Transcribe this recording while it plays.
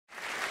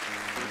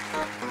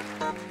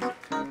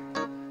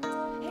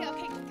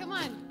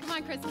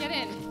let's get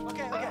in.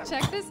 Okay.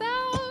 Check this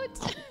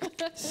out.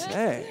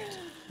 Say,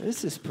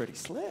 this is pretty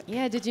slick.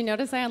 Yeah, did you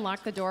notice I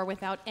unlocked the door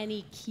without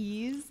any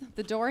keys?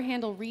 The door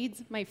handle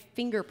reads my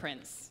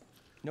fingerprints.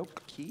 No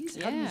keys?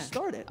 Yeah. How do you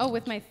start it? Oh,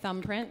 with my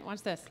thumbprint.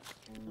 Watch this.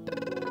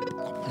 What?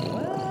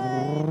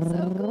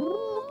 So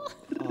cool.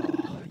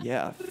 Oh,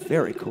 yeah,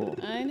 very cool.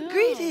 I know.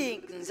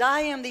 Greetings,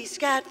 I am the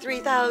SCAT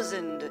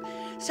 3000,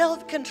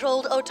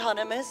 self-controlled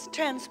autonomous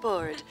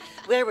transport.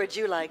 Where would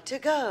you like to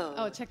go?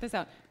 Oh, check this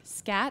out.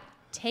 Scat,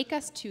 take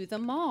us to the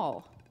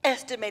mall.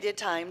 Estimated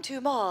time to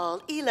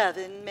mall,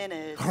 11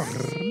 minutes.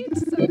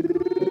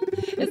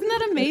 Isn't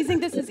that amazing?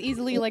 This is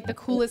easily like the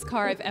coolest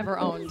car I've ever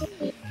owned.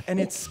 And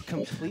it's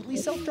completely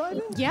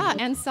self-driving? Yeah,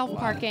 and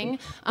self-parking.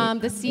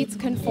 The seats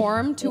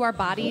conform to our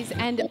bodies,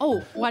 and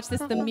oh, watch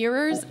this, the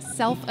mirrors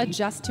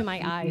self-adjust to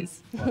my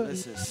eyes. Well,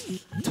 this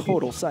is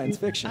total science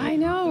fiction. I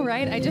know,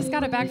 right? I just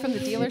got it back from the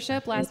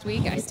dealership last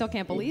week. I still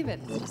can't believe it.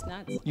 It's just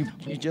nuts. You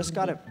just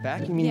got it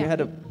back? You mean Yeah. you had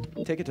to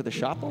take it to the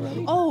shop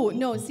already? Oh,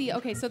 no, see,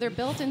 okay, so they're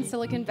built in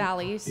Silicon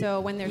Valley, so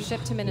when they're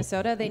shipped to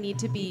Minnesota, they need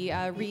to be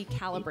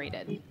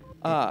recalibrated.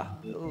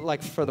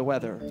 Like for the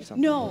weather or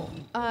something? No,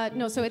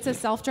 so it's a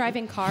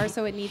self-driving car,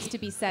 so it needs to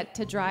be set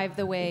to drive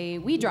the way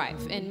we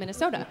drive in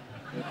Minnesota.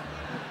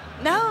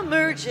 Now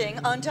merging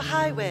onto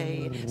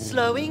highway,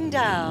 slowing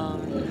down.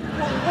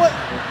 What?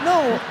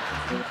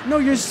 No,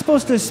 you're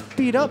supposed to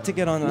speed up to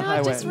get on the No,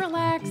 highway. just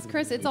relax,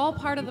 Chris. It's all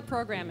part of the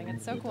programming.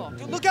 It's so cool.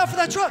 Look out for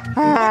that truck!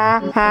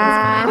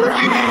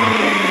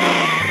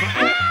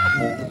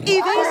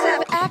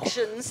 Evasive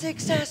action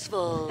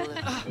successful.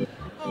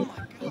 Oh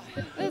my God.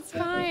 It's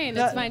fine.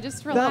 It's fine.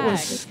 Just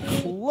relax. That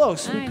was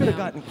close. We I could have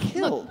know. gotten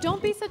killed. Look,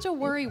 don't be such a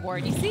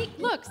worrywart. You see?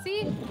 Look,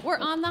 see? We're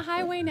on the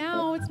highway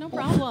now. It's no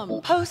problem.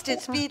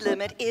 Posted speed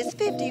limit is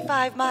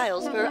 55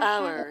 miles per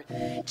hour.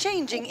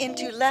 Changing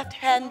into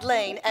left-hand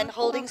lane and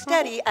holding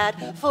steady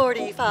at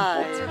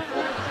 45.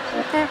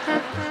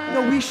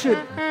 No, we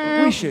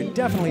should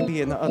definitely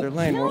be in the other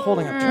lane. We're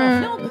holding up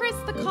traffic. No, Chris,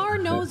 the car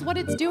knows what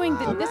it's doing.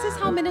 This is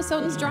how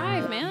Minnesotans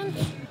drive, man.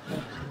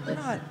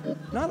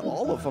 Not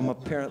all of them,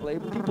 apparently.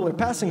 People are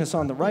passing us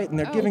on the right, and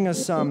they're giving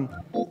us hand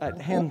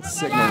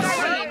signals.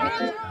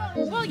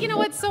 Well, you know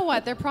what? So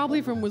what? They're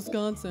probably from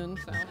Wisconsin.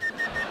 So.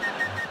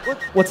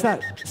 What's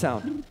that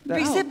sound?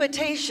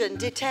 Precipitation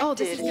detected. Oh,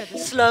 this is good.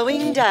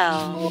 Slowing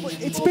down.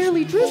 It's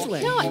barely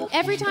drizzling. No,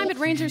 every time it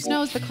rains or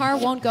snows, the car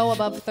won't go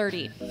above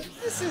 30.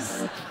 This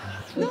is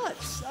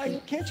nuts.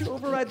 Can't you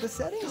override the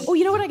settings? Oh,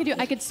 you know what I could do?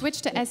 I could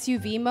switch to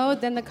SUV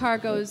mode, then the car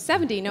goes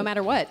 70 no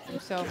matter what.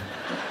 So,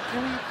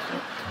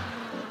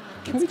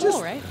 Can we it's cool,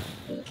 just right?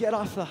 get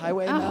off the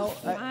highway Oh, now?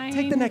 fine.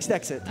 Take the next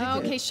exit.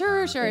 Okay,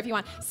 sure, if you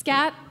want.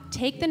 Scat,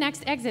 take the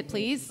next exit,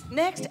 please.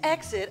 Next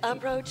exit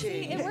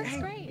approaching. It works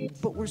great.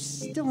 But we're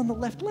still in the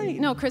left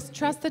lane. No, Chris,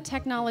 trust the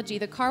technology.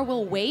 The car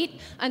will wait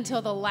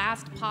until the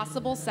last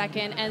possible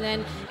second, and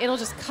then it'll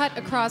just cut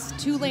across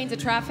 2 lanes of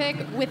traffic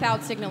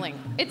without signaling.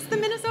 It's the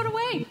Minnesota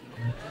way.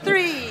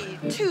 3,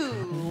 2,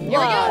 1. Here we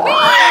go.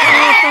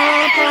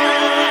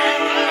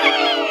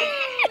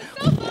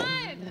 So fun.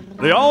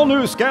 The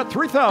all-new SCAT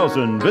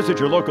 3000. Visit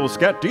your local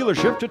SCAT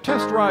dealership to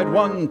test ride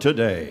one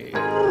today. A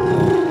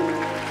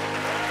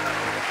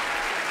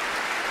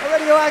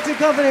Radioactive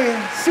Company,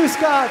 Sue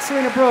Scott,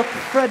 Serena Brook,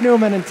 Fred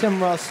Newman, and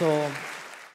Tim Russell.